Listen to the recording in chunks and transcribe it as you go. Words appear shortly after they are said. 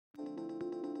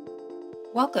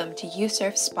Welcome to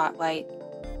USCIRF Spotlight,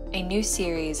 a new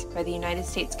series by the United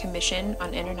States Commission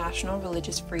on International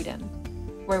Religious Freedom,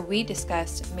 where we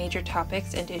discuss major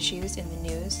topics and issues in the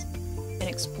news and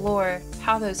explore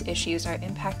how those issues are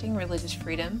impacting religious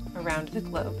freedom around the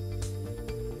globe.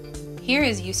 Here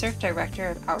is USCIRF Director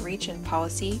of Outreach and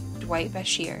Policy, Dwight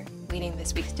Bashir, leading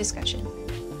this week's discussion.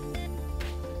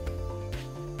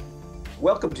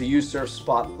 Welcome to USCIRF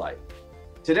Spotlight.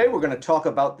 Today we're going to talk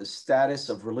about the status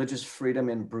of religious freedom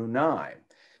in Brunei,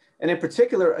 and in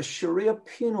particular a Sharia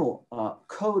penal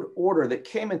code order that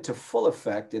came into full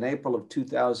effect in April of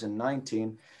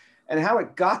 2019 and how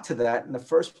it got to that in the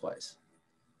first place.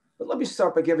 But let me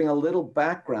start by giving a little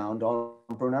background on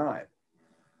Brunei.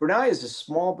 Brunei is a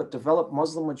small but developed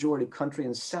Muslim majority country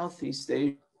in Southeast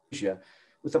Asia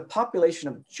with a population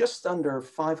of just under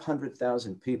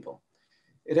 500,000 people.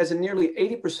 It has a nearly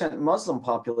 80% Muslim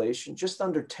population, just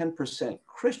under 10%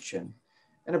 Christian,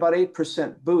 and about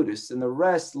 8% Buddhist, and the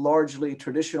rest largely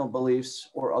traditional beliefs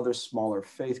or other smaller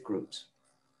faith groups.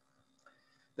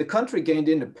 The country gained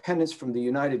independence from the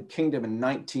United Kingdom in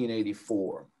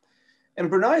 1984. And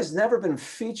Brunei has never been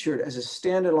featured as a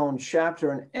standalone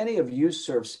chapter in any of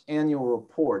USCIRF's annual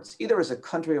reports, either as a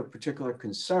country of particular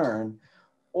concern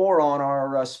or on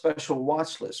our special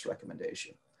watch list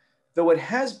recommendation. Though it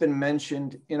has been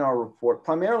mentioned in our report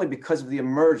primarily because of the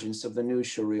emergence of the new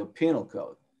Sharia penal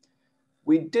code.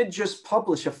 We did just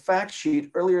publish a fact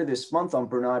sheet earlier this month on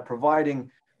Brunei,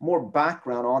 providing more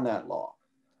background on that law.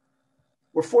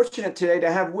 We're fortunate today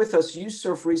to have with us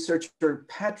USCIRF researcher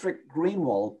Patrick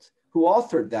Greenwald, who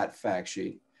authored that fact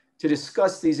sheet, to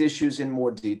discuss these issues in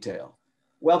more detail.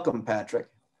 Welcome, Patrick.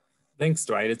 Thanks,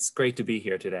 Dwight. It's great to be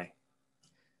here today.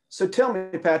 So tell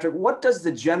me, Patrick, what does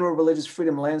the general religious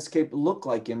freedom landscape look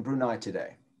like in Brunei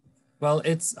today? Well,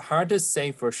 it's hard to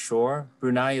say for sure.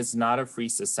 Brunei is not a free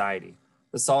society.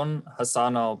 The Sultan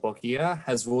Hassan al-Bolkiah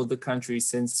has ruled the country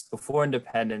since before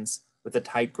independence with a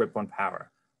tight grip on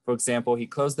power. For example, he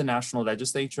closed the national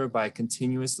legislature by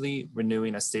continuously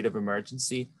renewing a state of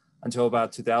emergency until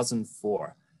about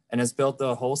 2004 and has built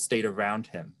the whole state around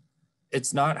him.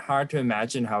 It's not hard to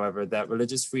imagine, however, that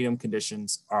religious freedom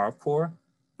conditions are poor,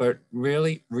 but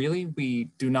really, we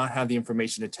do not have the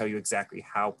information to tell you exactly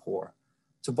how poor.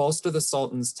 To bolster the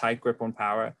Sultan's tight grip on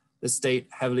power, the state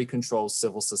heavily controls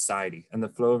civil society and the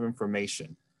flow of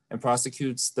information and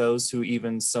prosecutes those who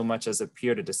even so much as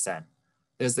appear to dissent.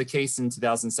 There's the case in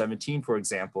 2017, for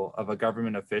example, of a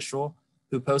government official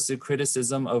who posted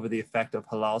criticism over the effect of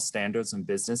halal standards on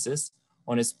businesses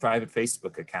on his private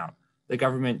Facebook account. The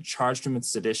government charged him with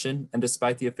sedition, and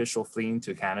despite the official fleeing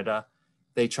to Canada,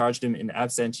 they charged him in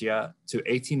absentia to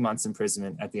 18 months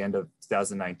imprisonment at the end of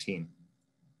 2019.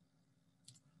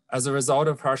 As a result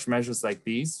of harsh measures like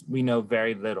these, we know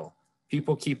very little.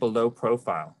 People keep a low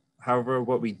profile. However,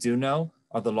 what we do know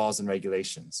are the laws and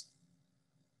regulations.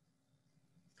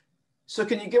 So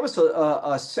can you give us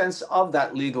a sense of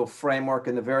that legal framework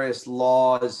and the various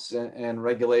laws and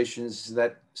regulations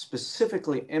that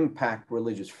specifically impact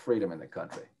religious freedom in the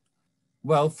country?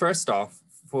 Well, first off,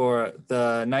 for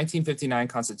the 1959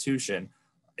 Constitution,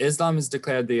 Islam is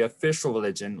declared the official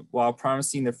religion while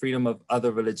promising the freedom of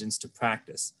other religions to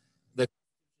practice. The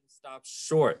Constitution stops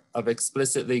short of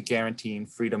explicitly guaranteeing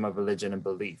freedom of religion and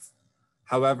belief.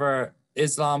 However,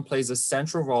 Islam plays a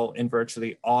central role in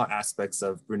virtually all aspects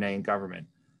of Bruneian government.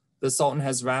 The Sultan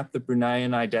has wrapped the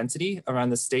Bruneian identity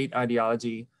around the state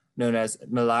ideology known as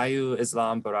Melayu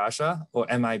Islam Baraja, or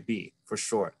MIB for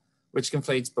short, which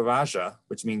conflates Baraja,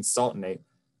 which means sultanate,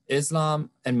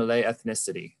 Islam, and Malay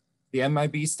ethnicity. The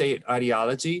MIB state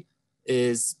ideology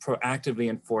is proactively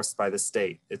enforced by the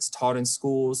state. It's taught in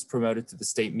schools, promoted through the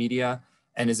state media,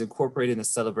 and is incorporated in the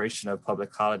celebration of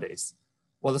public holidays.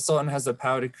 While the Sultan has the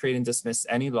power to create and dismiss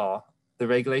any law, the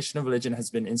regulation of religion has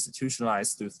been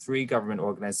institutionalized through three government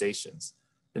organizations: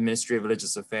 the Ministry of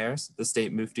Religious Affairs, the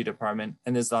State Mufti Department,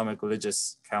 and the Islamic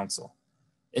Religious Council.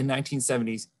 In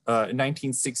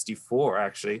 1964,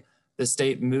 actually, the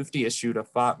State Mufti issued a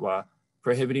fatwa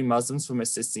prohibiting Muslims from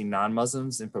assisting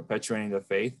non-Muslims in perpetuating their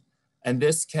faith, and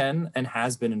this can and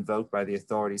has been invoked by the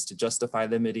authorities to justify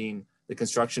limiting the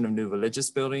construction of new religious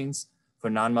buildings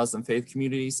for non-Muslim faith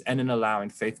communities and in allowing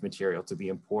faith material to be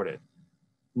imported.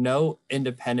 No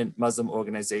independent Muslim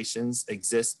organizations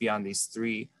exist beyond these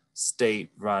three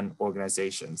state-run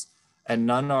organizations, and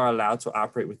none are allowed to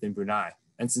operate within Brunei.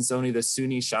 And since only the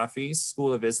Sunni Shafi'i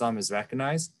school of Islam is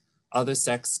recognized, other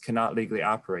sects cannot legally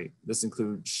operate. This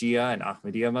includes Shia and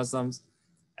Ahmadiyya Muslims.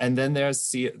 And then there's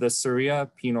the Sharia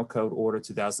Penal Code Order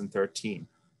 2013,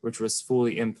 which was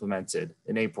fully implemented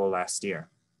in April last year.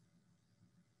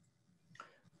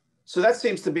 So that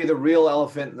seems to be the real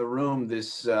elephant in the room,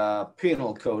 this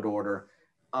penal code order.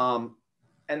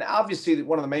 And obviously,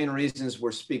 one of the main reasons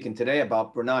we're speaking today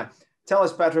about Brunei. Tell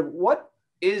us, Patrick, what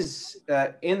is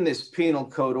in this penal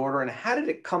code order and how did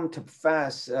it come to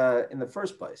pass in the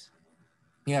first place?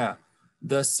 Yeah,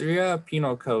 the Sharia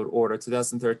Penal Code Order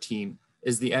 2013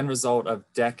 is the end result of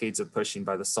decades of pushing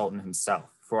by the Sultan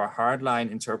himself for a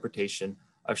hardline interpretation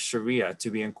of Sharia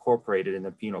to be incorporated in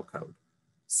the penal code.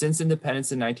 Since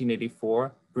independence in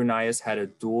 1984, Brunei has had a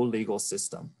dual legal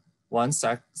system, one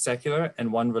secular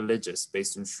and one religious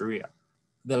based on Sharia.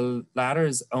 The latter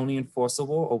is only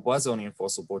enforceable or was only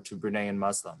enforceable to Bruneian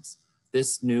Muslims.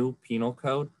 This new penal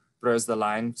code blurs the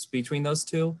lines between those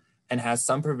two and has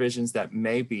some provisions that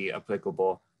may be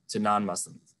applicable to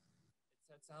non-Muslims. It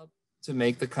sets out to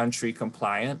make the country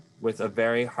compliant with a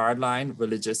very hardline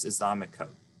religious Islamic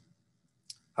code.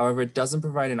 However, it doesn't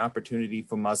provide an opportunity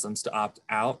for Muslims to opt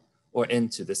out or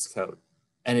into this code.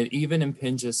 And it even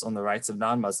impinges on the rights of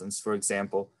non-Muslims, for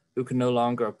example, who can no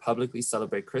longer publicly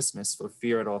celebrate Christmas for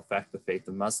fear it'll affect the faith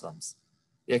of Muslims.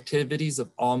 The activities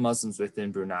of all Muslims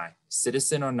within Brunei,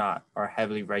 citizen or not, are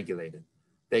heavily regulated.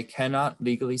 They cannot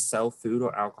legally sell food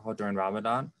or alcohol during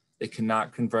Ramadan. They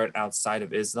cannot convert outside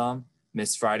of Islam,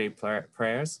 miss Friday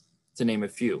prayers, to name a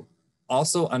few.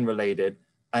 Also unrelated,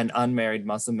 and unmarried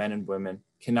Muslim men and women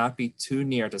cannot be too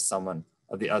near to someone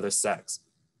of the other sex.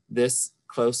 This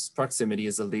close proximity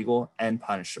is illegal and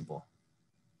punishable.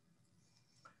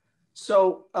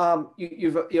 So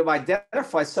you've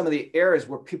identified some of the areas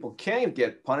where people can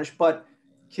get punished, but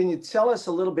can you tell us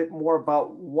a little bit more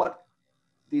about what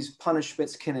these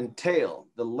punishments can entail,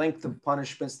 the length of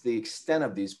punishments, the extent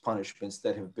of these punishments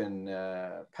that have been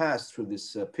passed through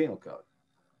this penal code?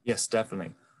 Yes,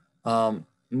 definitely. And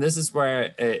this is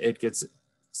where it gets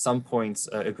some points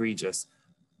egregious.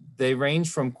 They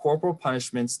range from corporal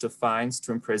punishments to fines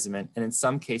to imprisonment, and in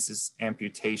some cases,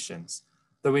 amputations.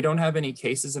 Though we don't have any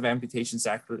cases of amputations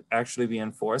actually be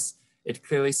enforced, it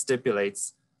clearly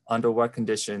stipulates under what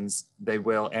conditions they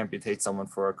will amputate someone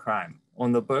for a crime.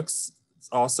 On the books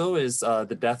also is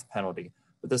the death penalty,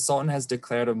 but the Sultan has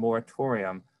declared a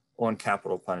moratorium on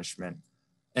capital punishment.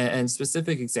 And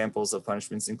specific examples of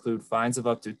punishments include fines of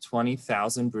up to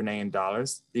 20,000 Bruneian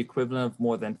dollars, the equivalent of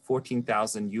more than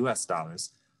 14,000 US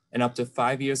dollars, and up to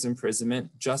 5 years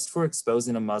imprisonment just for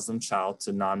exposing a Muslim child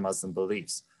to non-Muslim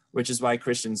beliefs, which is why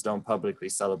Christians don't publicly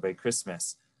celebrate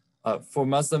Christmas. For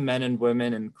Muslim men and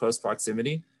women in close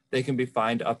proximity, they can be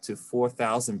fined up to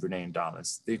 4,000 Bruneian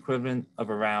dollars, the equivalent of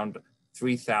around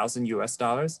 3,000 US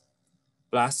dollars.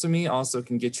 Blasphemy also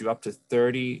can get you up to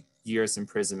 30 years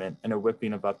imprisonment and a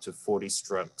whipping of up to 40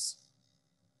 strokes.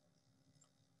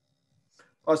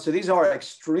 Oh, so these are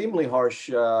extremely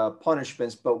harsh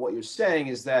punishments, but what you're saying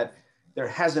is that there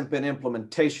hasn't been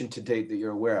implementation to date that you're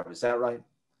aware of. Is that right?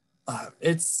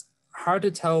 It's hard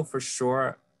to tell for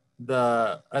sure.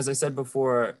 As I said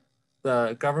before,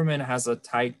 the government has a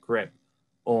tight grip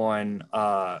on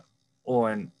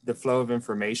the flow of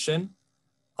information.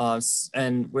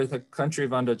 And with a country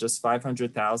of under just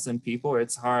 500,000 people,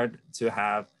 it's hard to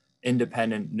have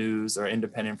independent news or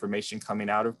independent information coming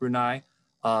out of Brunei.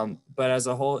 But as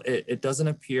a whole, it doesn't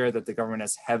appear that the government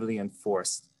has heavily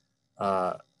enforced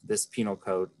this penal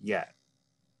code yet.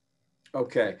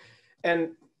 Okay.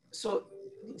 And so,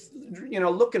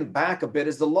 looking back a bit,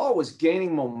 as the law was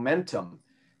gaining momentum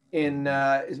in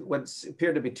what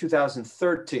appeared to be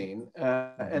 2013,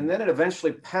 and then it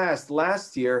eventually passed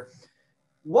last year,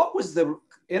 what was the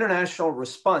international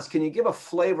response? Can you give a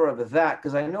flavor of that?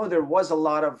 Because I know there was a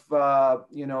lot of,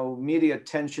 media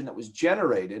attention that was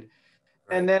generated.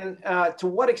 Right. And then to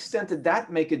what extent did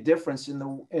that make a difference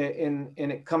in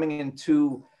it coming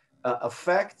into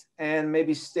effect and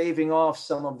maybe staving off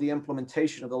some of the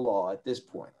implementation of the law at this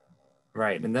point?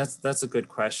 Right, and that's a good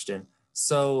question.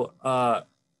 So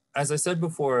as I said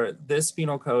before, this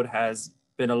penal code has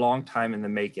been a long time in the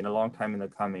making, a long time in the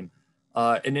coming.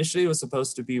 Initially, it was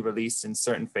supposed to be released in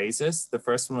certain phases. The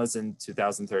first one was in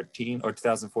 2013 or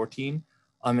 2014,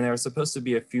 and there were supposed to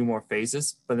be a few more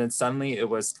phases, but then suddenly it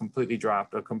was completely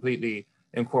dropped or completely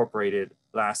incorporated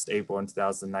last April in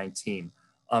 2019.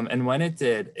 And when it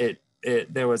did,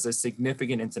 there was a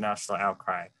significant international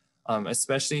outcry,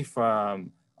 especially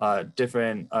from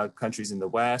different countries in the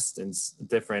West and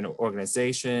different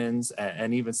organizations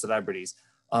and even celebrities.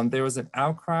 There was an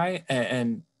outcry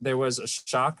and there was a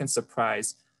shock and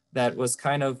surprise that was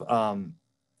kind of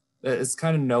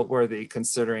noteworthy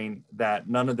considering that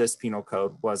none of this penal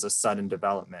code was a sudden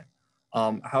development.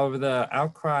 However, the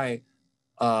outcry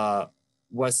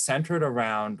was centered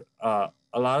around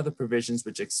a lot of the provisions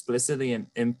which explicitly and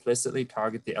implicitly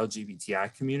target the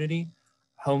LGBTI community.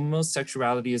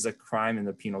 homosexuality is a crime in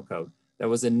the Penal Code that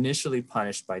was initially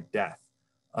punished by death.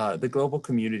 The global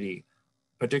community,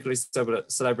 particularly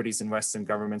celebrities and Western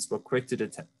governments, were quick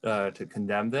to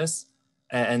condemn this.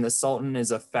 And the Sultan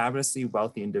is a fabulously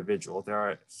wealthy individual. There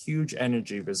are huge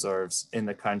energy reserves in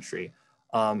the country.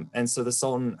 And so the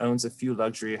Sultan owns a few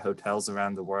luxury hotels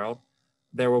around the world.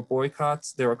 There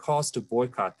were calls to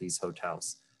boycott these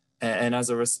hotels. And as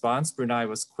a response, Brunei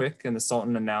was quick, and the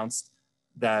Sultan announced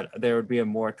that there would be a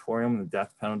moratorium on the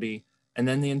death penalty. And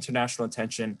then the international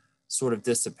attention sort of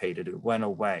dissipated, it went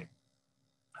away.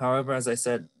 However, as I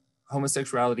said,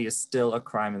 homosexuality is still a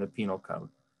crime in the Penal Code.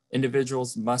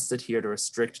 Individuals must adhere to a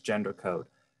strict gender code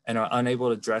and are unable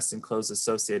to dress in clothes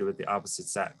associated with the opposite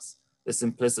sex. This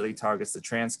implicitly targets the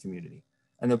trans community.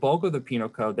 And the bulk of the Penal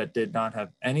Code that did not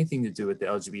have anything to do with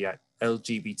the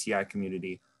LGBTI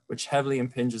community, which heavily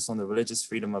impinges on the religious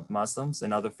freedom of Muslims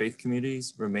and other faith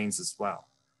communities, remains as well.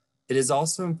 It is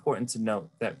also important to note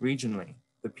that regionally,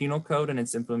 the Penal Code and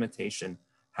its implementation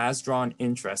has drawn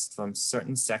interest from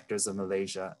certain sectors of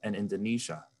Malaysia and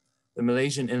Indonesia. The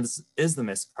Malaysian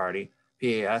Islamist Party,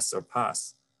 PAS or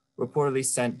PAS, reportedly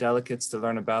sent delegates to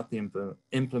learn about the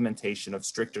implementation of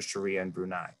stricter Sharia in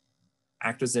Brunei.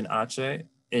 Actors in Aceh,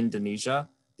 Indonesia,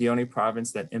 the only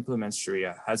province that implements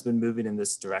Sharia, has been moving in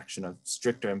this direction of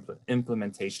stricter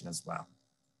implementation as well.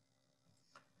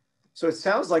 So it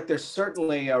sounds like there's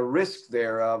certainly a risk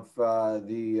there of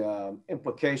the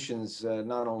implications,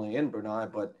 not only in Brunei,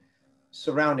 but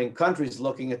surrounding countries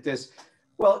looking at this.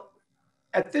 Well,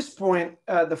 at this point,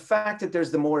 the fact that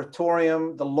there's the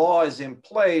moratorium, the law is in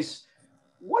place,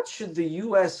 what should the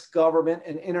U.S. government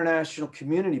and international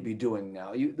community be doing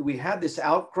now? We had this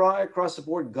outcry across the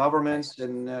board, governments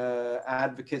and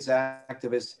advocates,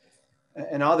 activists,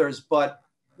 and others, but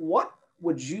what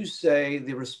would you say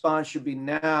the response should be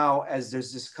now as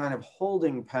there's this kind of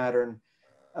holding pattern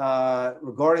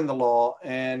regarding the law?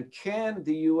 And can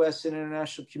the U.S. and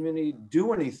international community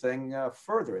do anything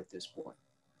further at this point?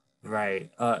 Right.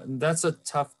 That's a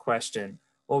tough question.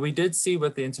 Well, we did see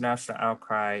with the international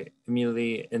outcry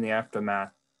immediately in the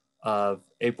aftermath of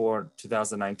April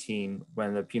 2019,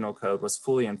 when the Penal Code was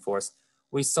fully enforced,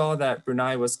 we saw that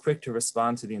Brunei was quick to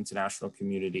respond to the international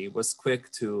community, was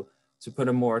quick to put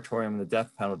a moratorium on the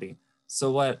death penalty.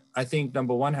 So what I think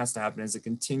number one has to happen is a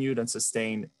continued and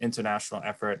sustained international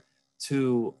effort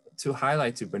to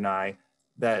highlight to Brunei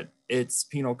that its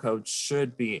penal code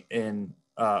should be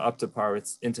up to par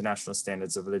with international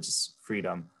standards of religious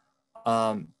freedom.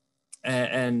 As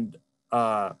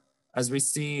we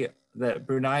see that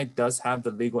Brunei does have the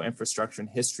legal infrastructure and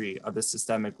history of the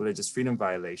systemic religious freedom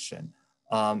violation.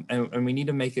 And we need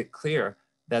to make it clear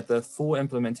that the full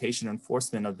implementation and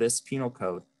enforcement of this penal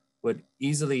code would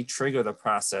easily trigger the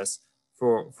process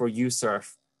for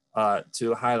USCIRF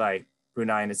to highlight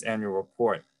Brunei in its annual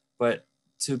report. But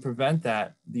to prevent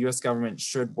that, the US government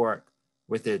should work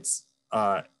with its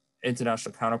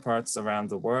international counterparts around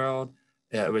the world,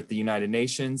 with the United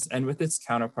Nations, and with its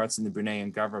counterparts in the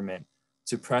Bruneian government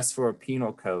to press for a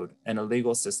penal code and a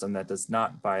legal system that does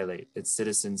not violate its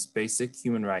citizens' basic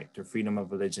human right to freedom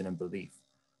of religion and belief.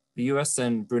 The US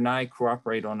and Brunei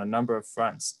cooperate on a number of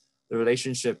fronts. The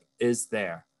relationship is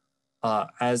there.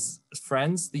 As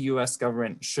friends, the US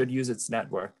government should use its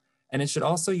network, and it should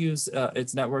also use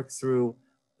its network through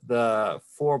the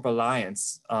Forb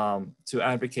Alliance to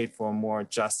advocate for a more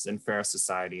just and fair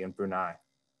society in Brunei.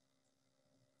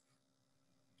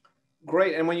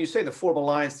 Great. And when you say the Forb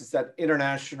Alliance, it's that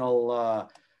international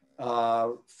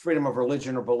freedom of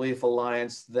religion or belief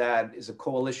alliance that is a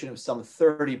coalition of some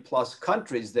 30 plus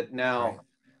countries that now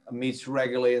meets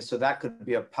regularly. And so that could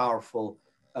be a powerful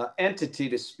entity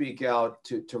to speak out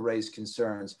to raise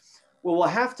concerns. Well, we'll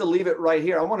have to leave it right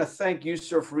here. I want to thank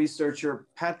USCIRF researcher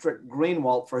Patrick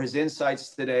Greenwalt for his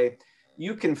insights today.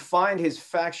 You can find his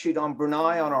fact sheet on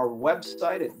Brunei on our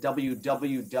website at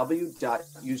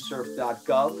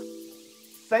www.uscirf.gov.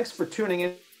 Thanks for tuning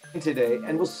in today,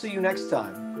 and we'll see you next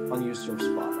time on USCIRF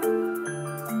Spotlight.